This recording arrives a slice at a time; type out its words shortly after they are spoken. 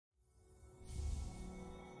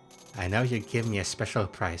I know you give me a special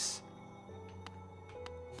price.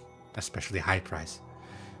 Especially high price.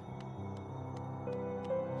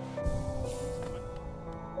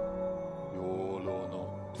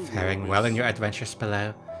 Faring well in your adventures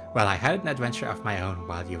below? Well, I had an adventure of my own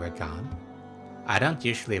while you were gone. I don't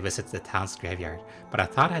usually visit the town's graveyard, but I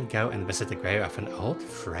thought I'd go and visit the grave of an old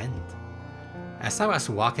friend. As I was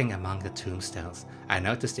walking among the tombstones, I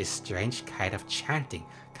noticed a strange kind of chanting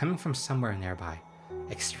coming from somewhere nearby.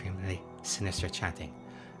 Extremely sinister chanting.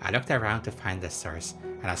 I looked around to find the source,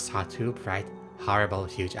 and I saw two bright, horrible,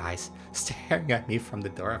 huge eyes staring at me from the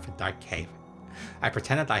door of a dark cave. I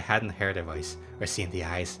pretended I hadn't heard the voice or seen the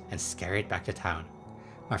eyes and scurried back to town.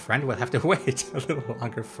 My friend will have to wait a little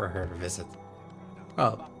longer for her visit.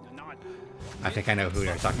 Well, I think I know who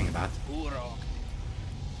you're talking about.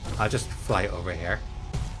 I'll just fly over here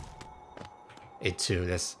into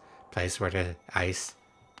this place where the eyes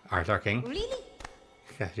are lurking. Really?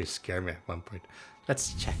 Yeah, you scared me at one point.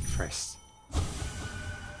 Let's check first.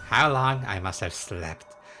 How long I must have slept.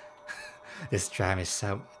 This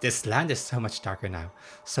land is so much darker now,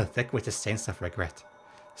 so thick with the stains of regret.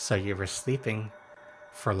 So you were sleeping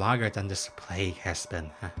for longer than this plague has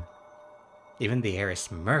been, huh? Even the air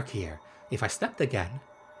is murkier. If I sleep again,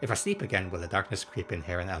 will the darkness creep in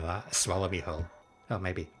here and swallow me whole? Oh,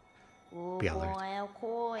 maybe. Be alert.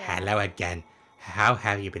 Hello again. How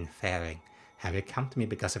have you been faring? Have you come to me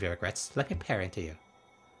because of your regrets? Let me peer into you.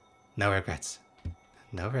 No regrets.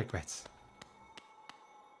 No regrets.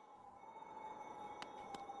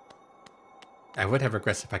 I would have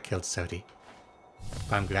regrets if I killed Sodi,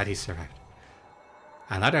 but I'm glad he survived.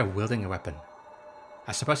 Another wielding a weapon.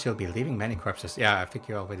 I suppose you'll be leaving many corpses. Yeah, I think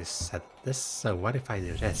you already said this, so what if I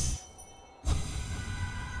do this?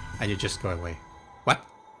 And you just go away. What?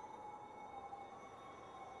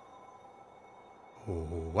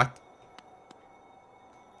 What?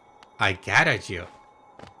 I gathered you.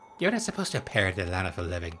 You're not supposed to appear in the land of the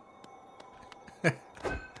living.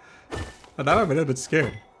 But now I'm a little bit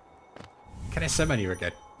scared. Can I summon you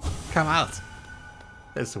again? Come out!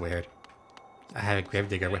 That's weird. I have a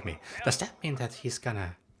gravedigger with me. Does that mean that he's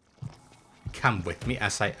gonna come with me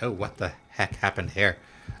as I... Oh, what the heck happened here?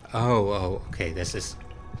 Oh, okay, this is...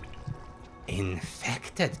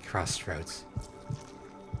 Infected Crossroads.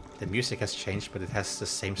 The music has changed, but it has the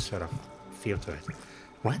same sort of feel to it.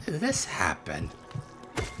 When did this happen?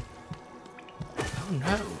 Oh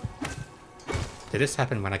no. Did this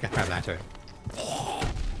happen when I got my lantern?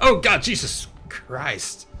 Oh god, Jesus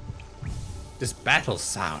Christ! This battle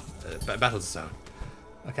sound, battle zone.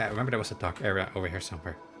 Okay, I remember there was a dark area over here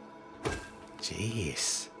somewhere.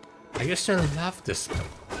 Jeez, I used to love this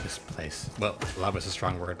place. Well, love is a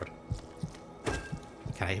strong word, but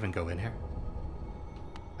can I even go in here?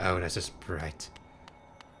 Oh, this is bright.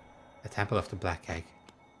 The Temple of the Black Egg.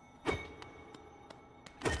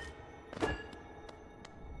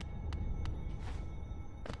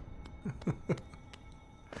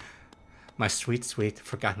 My sweet, sweet,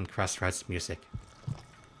 forgotten Crossroads music.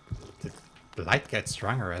 The light gets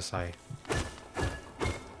stronger as I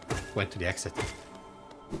went to the exit.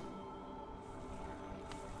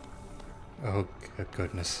 Oh,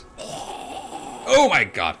 goodness. Oh my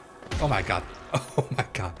god! Oh my god! Oh my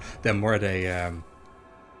god! The more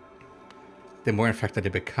infected they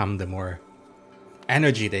become, the more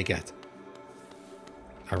energy they get.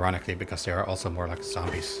 Ironically, because they are also more like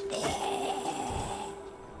zombies.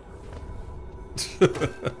 I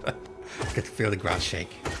could feel the ground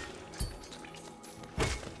shake.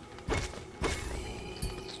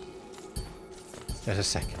 There's a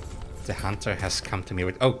sec. The hunter has come to me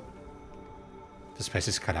with... Oh! This place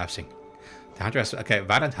is collapsing. The hunter has... Okay,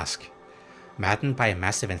 Violent Husk. Maddened by a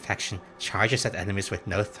massive infection, charges at enemies with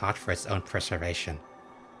no thought for its own preservation.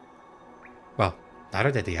 Well,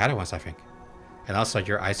 neither did the other ones, I think. And also,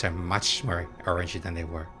 your eyes are much more orangey than they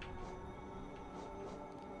were.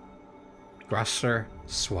 Grosser,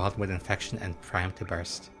 swathed with infection and primed to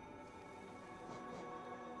burst.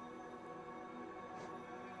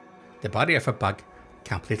 The body of a bug,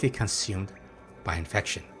 completely consumed by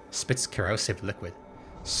infection, spits corrosive liquid.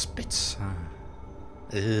 Spits, huh?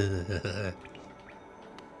 Ugh.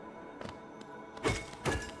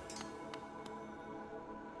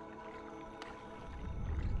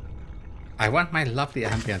 I want my lovely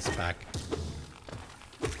ambience back.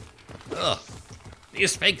 Ugh,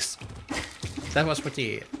 these fakes. That was with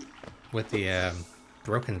the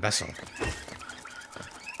broken vessel.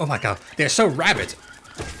 Oh my god, they're so rabid.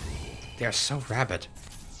 They're so rabid.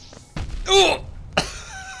 Oh!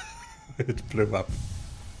 It blew up.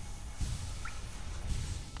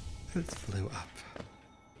 It blew up.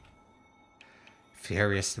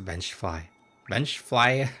 Furious bench fly. Bench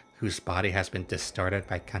fly whose body has been distorted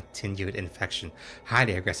by continued infection.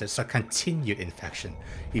 Highly aggressive. So continued infection.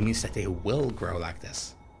 It means that they will grow like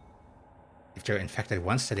this. If they're infected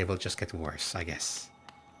once, then they will just get worse, I guess.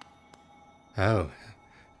 Oh,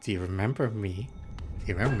 do you remember me? Do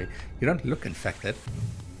you remember me? You don't look infected.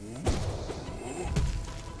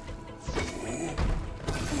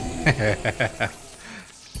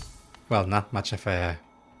 Well, not much of a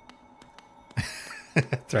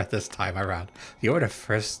threat this time around. You were the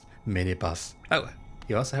first mini-boss. Oh,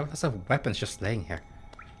 you also have lots of weapons just laying here.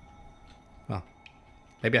 Well,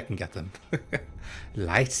 maybe I can get them.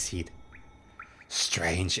 Light seed.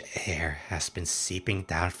 Strange air has been seeping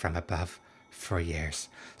down from above for years.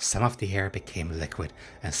 Some of the air became liquid,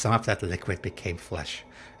 and some of that liquid became flesh,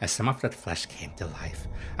 and some of that flesh came to life.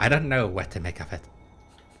 I don't know what to make of it.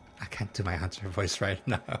 I can't do my hunter voice right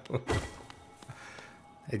now.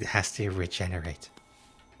 It has to regenerate.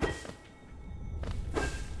 So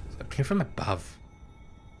it came from above.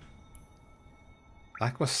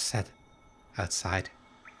 Like was said outside.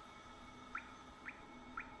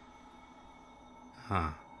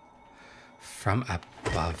 Huh. From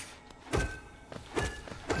above.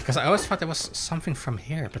 Because I always thought there was something from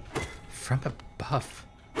here, but from above.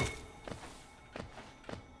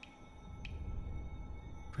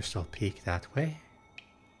 Crystal Peak that way.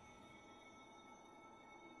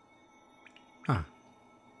 Huh.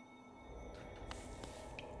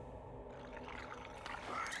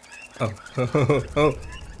 Oh, oh.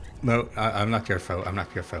 No, I'm not your foe. I'm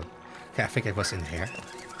not your foe. Okay, I think it was in here.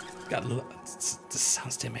 God, the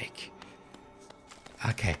sounds they make.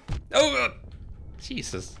 Okay. Oh,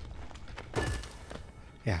 Jesus.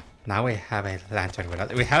 Yeah, now we have a lantern with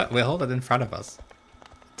us. We hold it in front of us.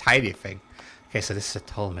 Tiny thing. Okay, so this is a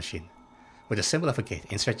toll machine. With a symbol of a gate.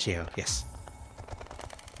 Insert geo. Yes.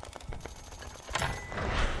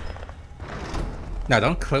 Now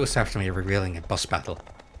don't close after me revealing a boss battle.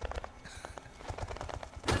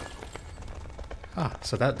 Ah,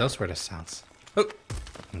 so those were the sounds. Oh!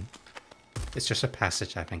 It's just a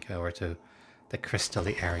passage, I think, over to the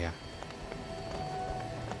crystal-y area.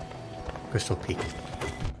 Crystal Peak.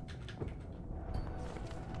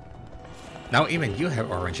 Now even you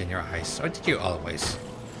have orange in your eyes, or did you always?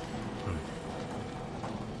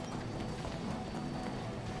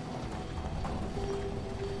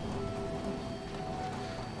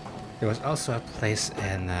 There was also a place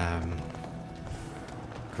in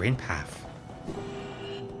Green Path.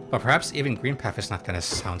 But perhaps even Green Path is not going to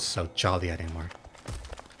sound so jolly anymore.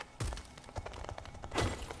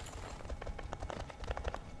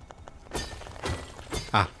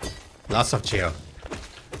 Ah, lots of geo.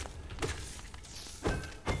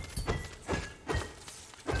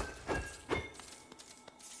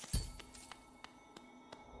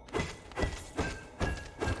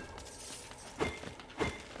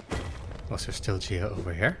 Was there still geo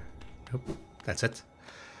over here? Nope, that's it.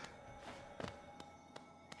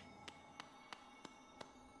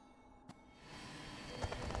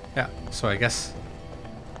 Yeah, so I guess...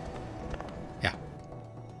 Yeah.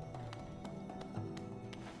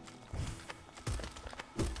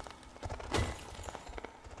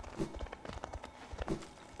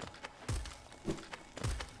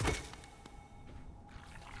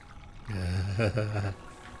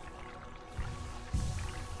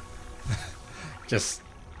 Just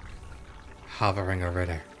hovering over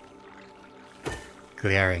there,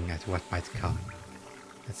 glaring at what might come.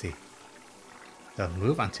 Let's see. They'll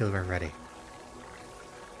move until we're ready.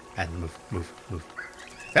 And move, move, move.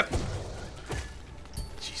 Yep.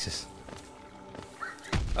 Jesus.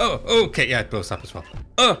 Oh, okay, yeah, it blows up as well.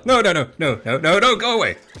 Oh, no, no, no, no, no, no, no, go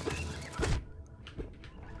away.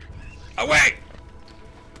 Away!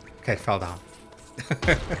 Okay, it fell down.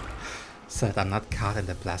 So that I'm not caught in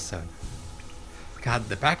the blast zone. God,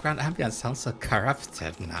 the background ambience sounds so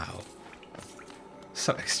corrupted now.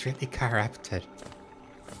 So extremely corrupted.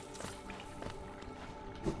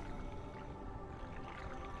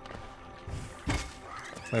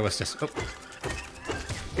 Where was this? Oh.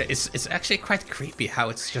 Yeah, it's actually quite creepy how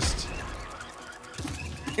it's just...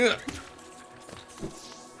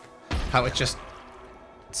 How it just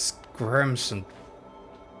squirms and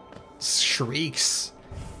shrieks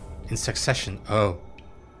in succession. Oh,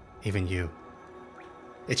 even you.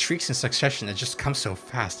 It shrieks in succession. It just comes so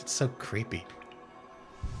fast. It's so creepy.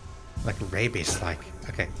 Like rabies-like.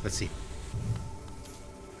 Okay, let's see.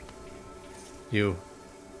 You...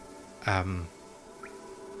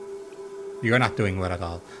 You're not doing well at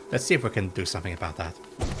all. Let's see if we can do something about that.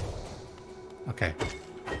 Okay.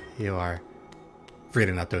 You are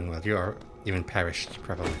really not doing well. You are even perished,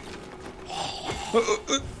 probably.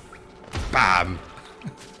 Bam!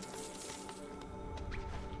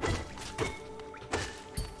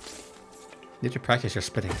 Need to practice your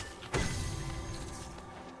spitting.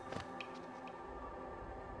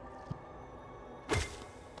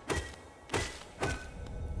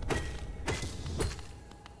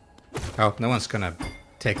 Oh, no one's gonna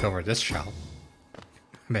take over this shell.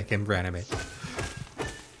 Make him reanimate.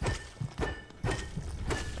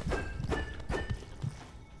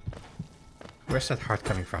 Where's that heart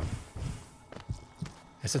coming from?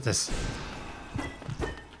 Is it this?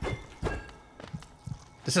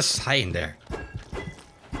 There's a sign there.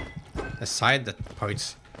 A sign that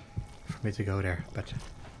points for me to go there, but...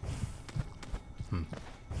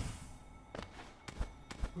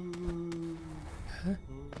 Huh?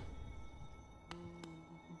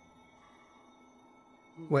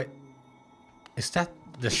 Wait. Is that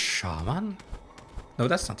the shaman? No,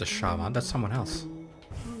 that's not the shaman. That's someone else.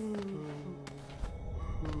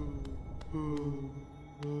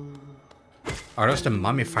 Are those the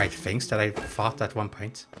mummified things that I fought at one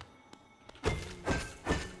point?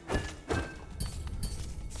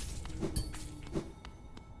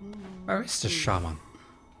 Where is the shaman?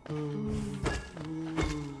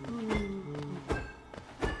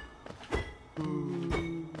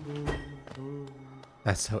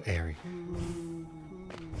 That's so airy.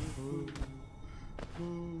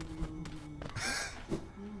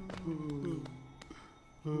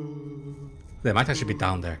 They might actually be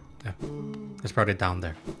down there. Yeah. It's probably down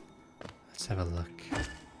there. Let's have a look.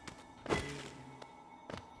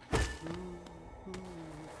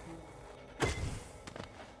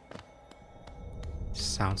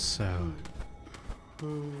 Sounds so...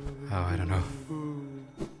 Oh, I don't know.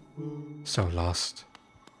 So lost.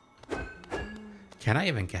 Can I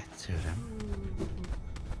even get to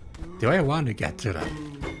them? Do I want to get to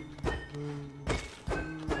them?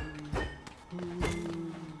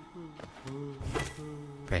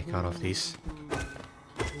 Break out of these.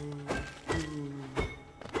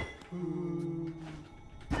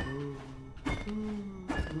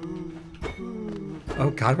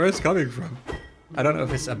 Oh god, where it's coming from? I don't know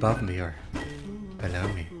if it's above me or below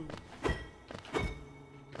me.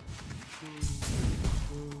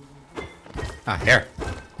 Ah, here.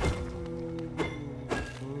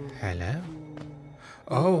 Hello?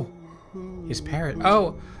 Oh, his parrot.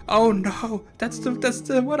 Oh, oh no! That's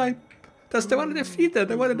the one I defeated,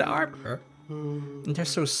 the one in the armor. And they're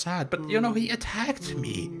so sad, but you know, he attacked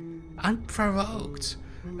me. Unprovoked.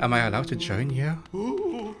 Am I allowed to join you?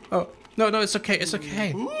 Oh, no, it's okay, it's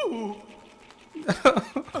okay.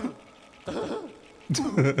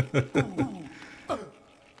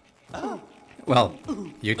 Well,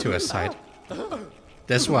 you two aside.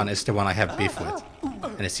 This one is the one I have beef with.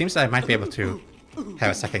 And it seems that I might be able to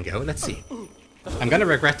have a second go. Let's see. I'm gonna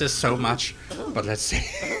regret this so much, but let's see.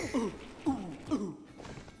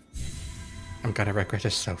 I'm gonna regret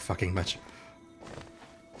this so fucking much.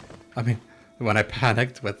 I mean, when I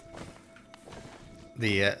panicked with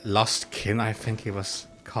the Lost Kin, I think he was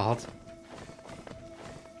called,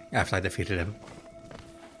 after I defeated him.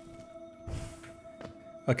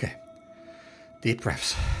 Okay. Deep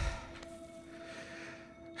breaths.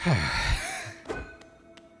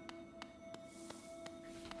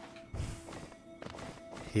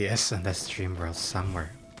 He is in this dream world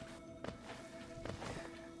somewhere.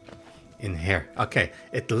 In here. Okay,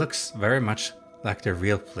 it looks very much like the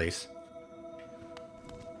real place.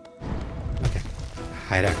 Okay,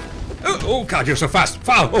 hi there. Oh god, you're so fast!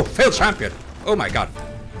 Foul! Oh, failed champion! Oh my god!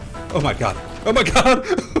 Oh my god! Oh my god!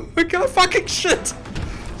 Oh my god! Fucking shit!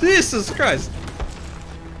 Jesus Christ!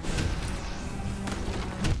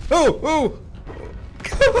 Oh!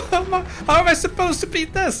 How am I supposed to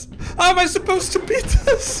beat this? How am I supposed to beat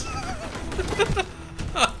this?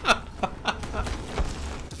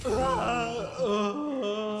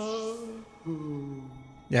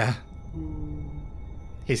 Yeah.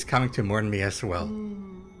 He's coming to mourn me as well.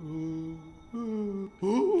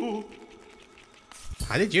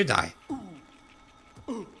 How did you die?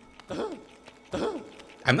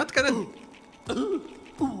 I'm not gonna...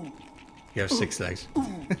 You have 6 legs.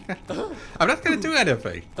 I'm not gonna do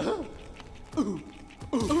anything.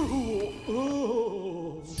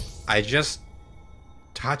 I just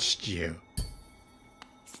touched you.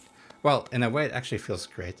 Well, in a way it actually feels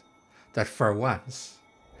great. That for once,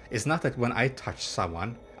 it's not that when I touch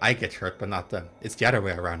someone, I get hurt but not them. It's the other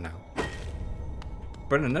way around now.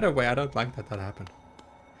 But in another way, I don't like that happened.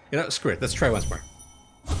 You know, screw it, let's try once more.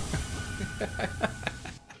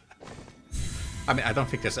 I mean, I don't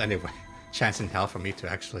think there's any chance in hell for me to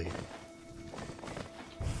actually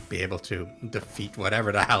be able to defeat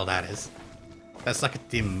whatever the hell that is. That's like a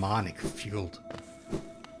demonic fueled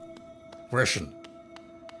version.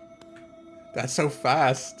 That's so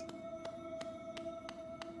fast.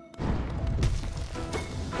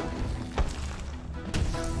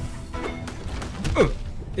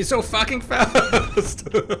 He's so fucking fast!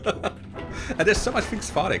 And there's so much things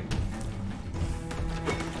spawning.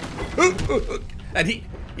 And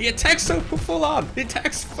he attacks so full on! He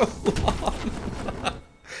attacks full on!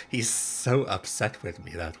 He's so upset with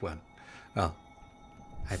me, that one. Well,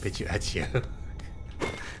 I bid you adieu.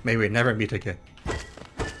 May we never meet again.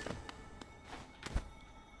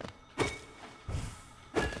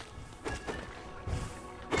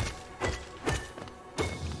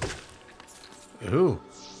 Ooh.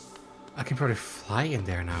 I can probably fly in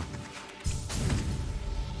there now.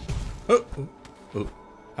 Oh, ooh, ooh.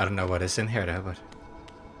 I don't know what is in here though, but...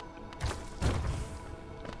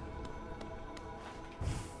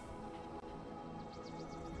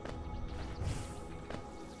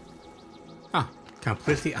 Ah,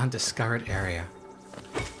 completely undiscovered area.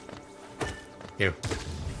 You.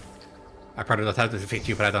 I probably don't have to defeat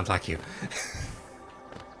you, but I don't like you.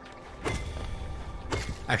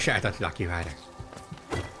 Actually, I don't like you either.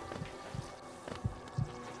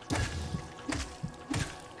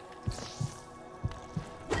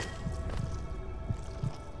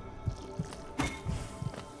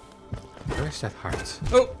 Where's that heart?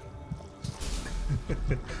 Oh!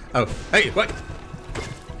 Oh, hey, what?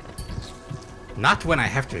 Not when I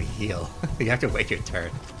have to heal. You have to wait your turn.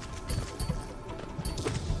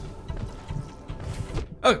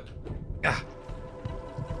 Oh! Ah!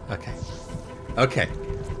 Okay. Okay.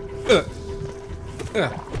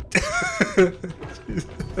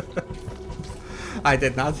 I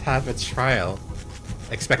did not have a trial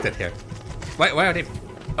expected here. Why are they...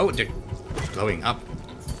 Oh, they're blowing up.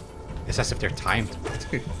 It's as if they're timed.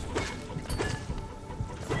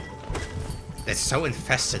 It's so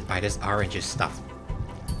infested by this orange stuff.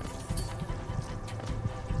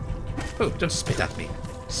 Oh, don't spit at me.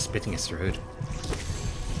 Spitting is rude.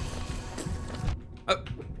 Oh.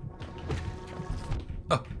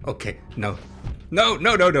 Oh, okay. No. No,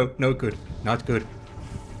 no, no, no. No good. Not good.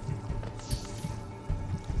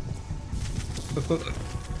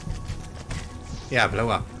 Yeah, blow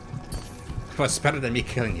up. What's better than me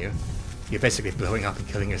killing you? You're basically blowing up and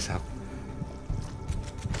killing yourself.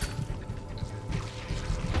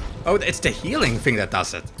 Oh, it's the healing thing that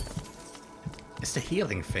does it. It's the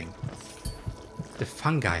healing thing. The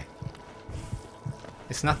fungi.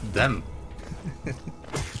 It's not them.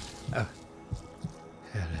 Oh.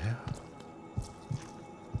 Hello.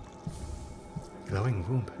 Glowing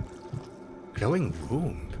womb. Glowing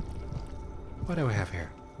womb? What do we have here?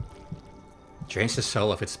 Drains the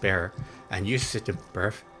soul of its bearer and uses it to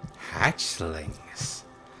birth hatchlings.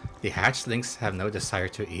 The hatchlings have no desire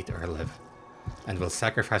to eat or live and will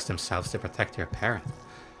sacrifice themselves to protect their parent.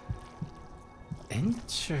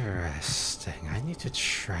 Interesting. I need to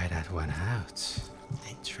try that one out.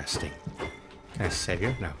 Interesting. Can I save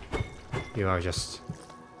you? No. You are just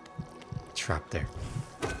trapped there.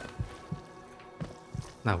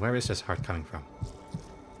 Now, where is this heart coming from?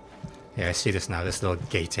 Yeah, I see this now. This little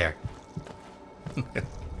gate here.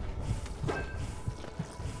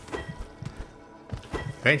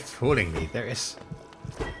 You ain't fooling me. There is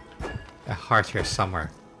a heart here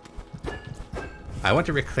somewhere. I want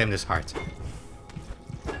to reclaim this heart.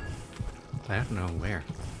 I don't know where.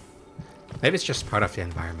 Maybe it's just part of the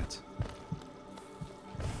environment.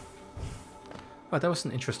 Well, that was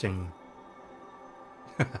an interesting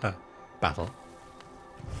battle.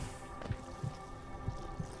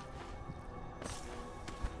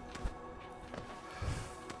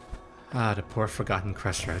 Ah, the poor forgotten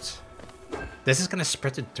crossroads. This is gonna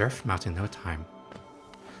spread to Dirtmouth in no time.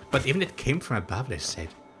 But even it came from above, they said.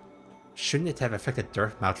 Shouldn't it have affected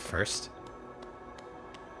Dirtmouth first?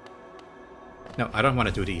 No, I don't want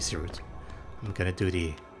to do the easy route. I'm gonna do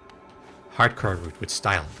the hardcore route with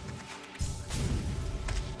style.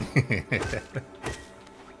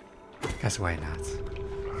 Guess why not?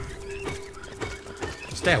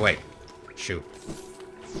 Stay away. Shoot.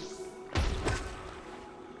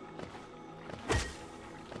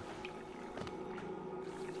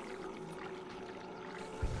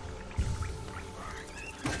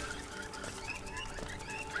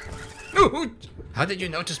 Ooh, how did you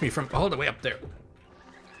notice me from all the way up there?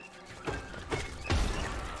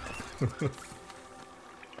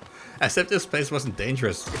 As if this place wasn't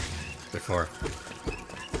dangerous before.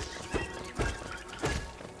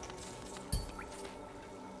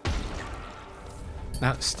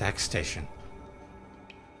 Now, stack station.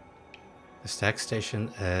 The stack station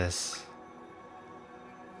is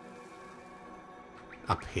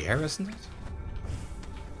up here, isn't it?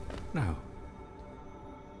 No.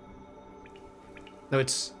 No,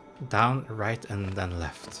 it's down, right, and then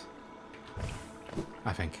left.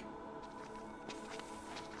 I think.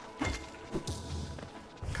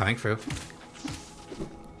 Coming through.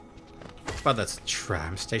 Well, that's a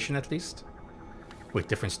tram station at least. With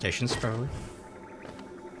different stations, probably.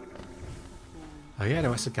 Oh yeah,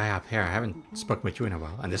 there was a guy up here. I haven't spoken with you in a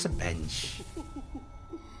while. And there's a bench.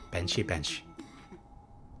 Benchy bench.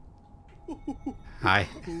 Hi.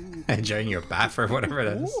 Enjoying your bath or whatever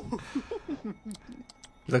that is.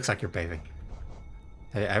 Looks like you're bathing.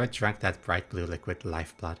 Have you ever drank that bright blue liquid,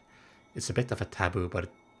 lifeblood? It's a bit of a taboo, but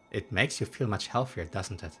it makes you feel much healthier,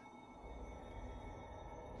 doesn't it?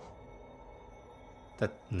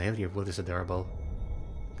 That nail you wood is adorable.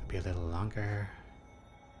 Could be a little longer.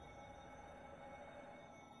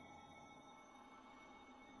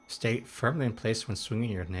 Stay firmly in place when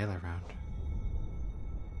swinging your nail around.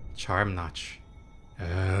 Charm notch.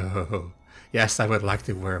 Oh, yes, I would like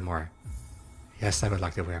to wear more. Yes, I would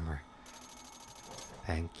like to wear more.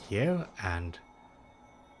 Thank you. And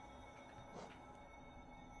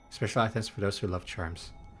special items for those who love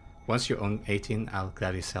charms. Once you own 18, I'll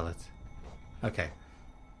gladly sell it. Okay.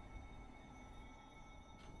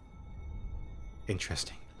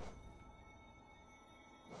 Interesting.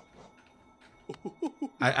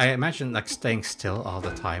 I imagine like staying still all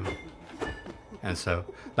the time, and so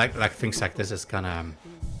like things like this is gonna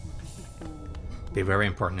be very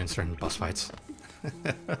important in certain boss fights.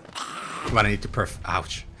 When I need to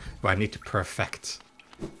when I need to perfect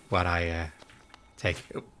what I take.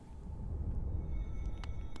 Oop.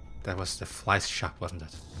 That was the fly's shop, wasn't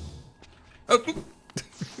it? Oh.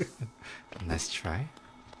 Nice try.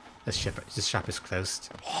 This shop is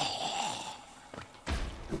closed.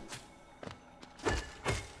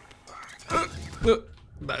 No.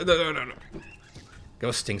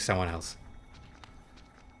 Go sting someone else.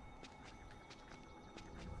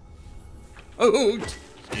 Oh,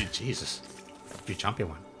 Jesus. You jumpy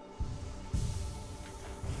one.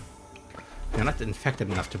 You're not infected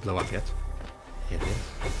enough to blow up yet. Here it is.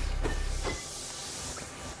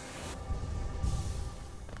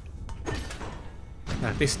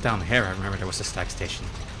 At least down here, I remember there was a stag station.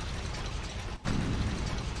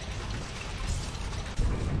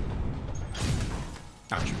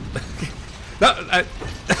 Ouch. No,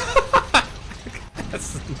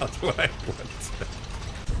 that's not what I wanted.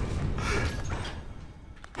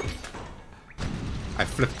 I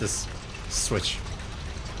flipped this switch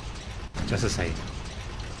just as I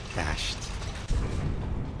dashed.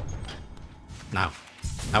 Now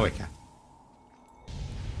we can.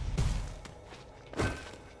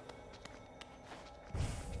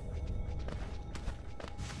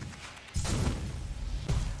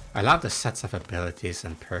 I love the sets of abilities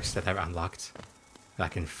and perks that I've unlocked. I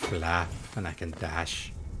can flap and I can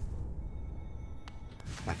dash.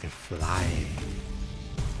 I can fly.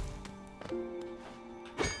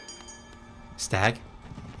 Stag?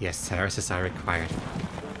 Yes, services are required.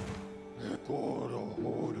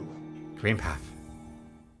 Green path.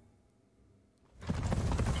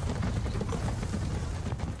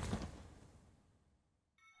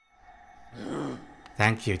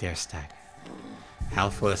 Thank you, dear Stag.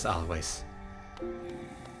 Helpful as always.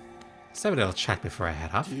 Let's have a little chat before I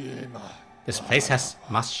head off. This place has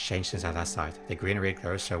much changed since I last saw it. The greenery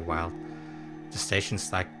grows so wild. The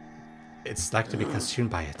station's like... it's like to be consumed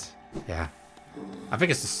by it. Yeah. I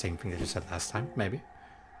think it's the same thing that you said last time, maybe.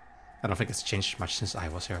 I don't think it's changed much since I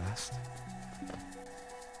was here last.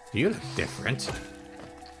 You look different.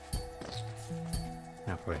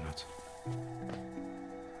 No, probably not.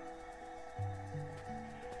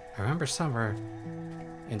 I remember somewhere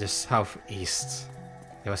in the southeast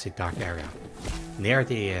there was a dark area. Near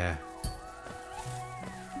the...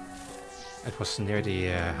 it was near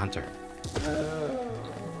the hunter.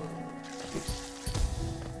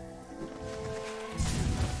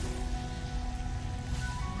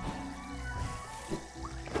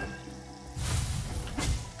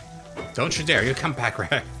 Don't you dare, you come back,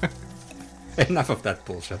 Ray. Enough of that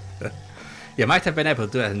bullshit. You might have been able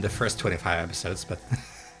to do it in the first 25 episodes, but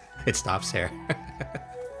it stops here.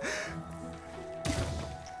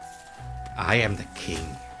 I am the king.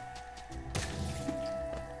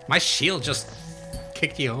 My shield just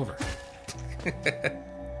kicked you over.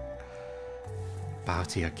 Bow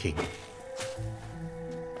to your king.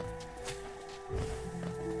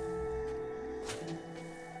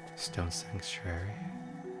 Stone Sanctuary.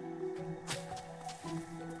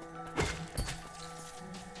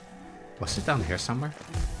 Was it down here somewhere?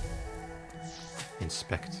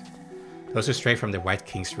 Inspect. Those who stray from the White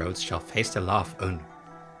King's roads shall face the law of Un.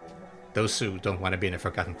 Those who don't want to be in the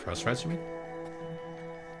Forgotten Crossroads, you mean?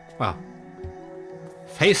 Well,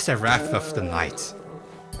 face the wrath of the night.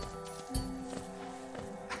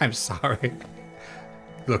 I'm sorry.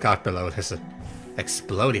 Look out below, there's an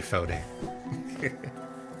explodey foe there.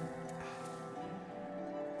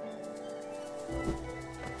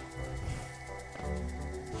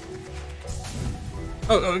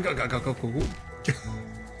 Oh, go.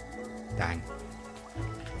 Dang.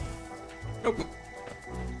 Oh.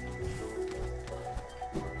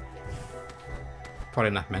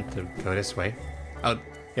 Probably not meant to go this way. Oh,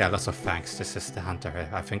 yeah, lots of thanks. This is the hunter,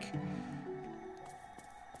 I think.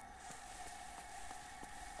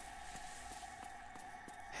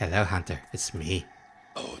 Hello, hunter. It's me.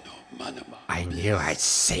 Oh no, Manama. I knew I'd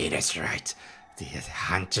say this right. The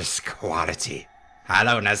hunter's quality.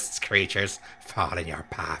 Hello, nests creatures. Fall in your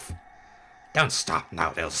path. Don't stop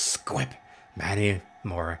now, little squib. Many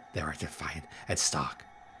more there are to find and stalk.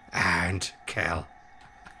 And kill.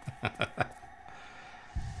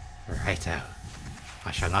 Righto.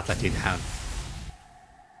 I shall not let you down.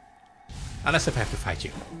 Unless if I have to fight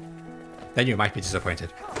you. Then you might be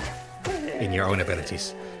disappointed in your own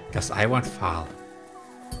abilities. Because I won't fall.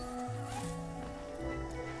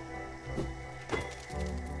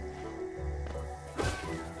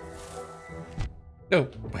 Oh,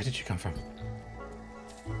 where did you come from?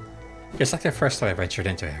 It's like the first time I ventured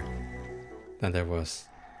into here. Then there was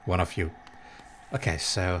one of you. Okay,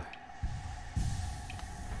 so...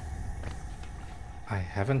 I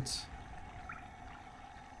haven't...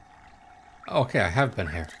 Okay, I have been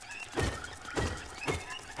here.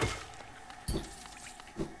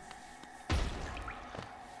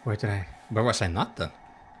 Where was I not then?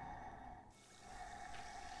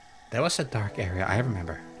 There was a dark area, I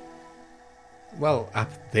remember. Well, up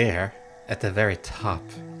there, at the very top.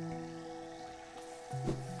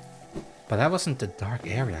 But that wasn't the dark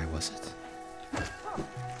area, was it?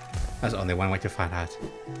 There's only one way to find out.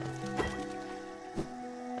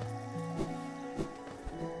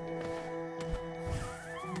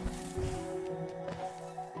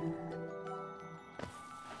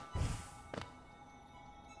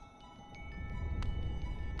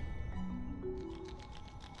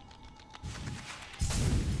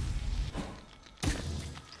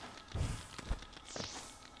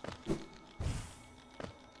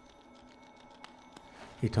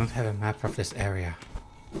 You don't have a map of this area.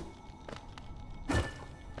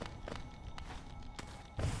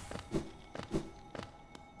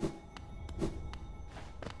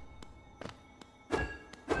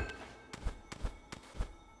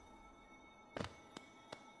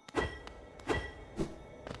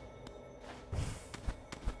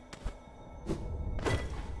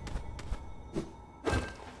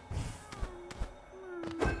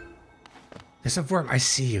 There's a worm. I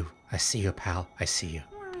see you. I see you, pal. I see you.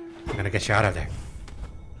 I'm gonna get you out of there.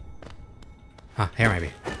 Huh, here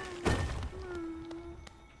maybe.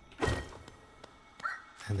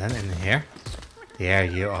 And then in here. There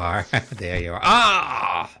you are. There you are.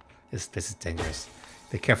 Ah! This is dangerous.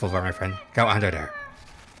 Be careful, my friend. Go under there.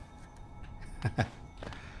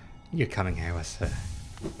 You coming here was a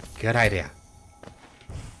good idea.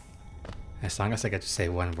 As long as I get to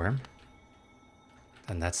save one worm,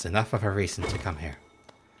 then that's enough of a reason to come here.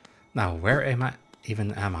 Now, where am I?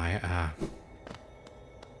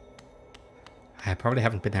 I probably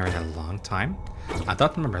haven't been there in a long time. I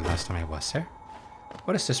don't remember last time I was here.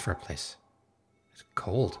 What is this for a place? It's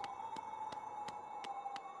cold.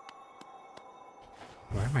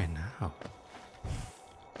 Where am I now?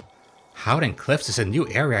 Howden Cliffs is a new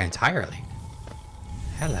area entirely.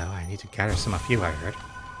 Hello, I need to gather some of you, I heard.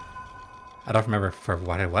 I don't remember for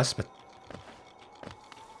what it was, but...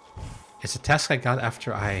 it's a task I got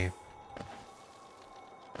after I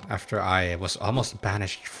was almost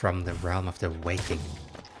banished from the realm of the waking.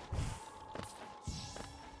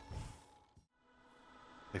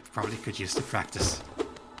 We probably could use the practice.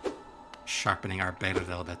 Sharpening our blade a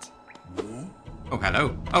little bit. Oh,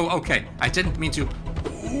 hello. Oh, okay. I didn't mean to...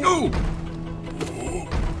 Oh!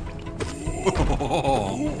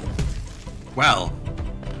 Well.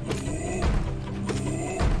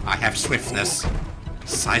 I have swiftness.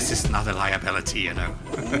 Size is not a liability, you know.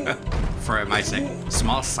 For my sake,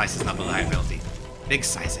 small size is not a liability. Big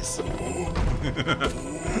sizes. Oh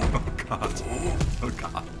god. Oh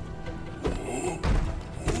god.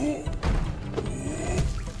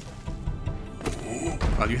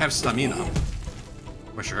 Well, you have stamina.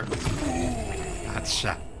 For sure.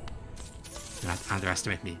 Gotcha. Do not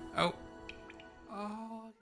underestimate me. Oh.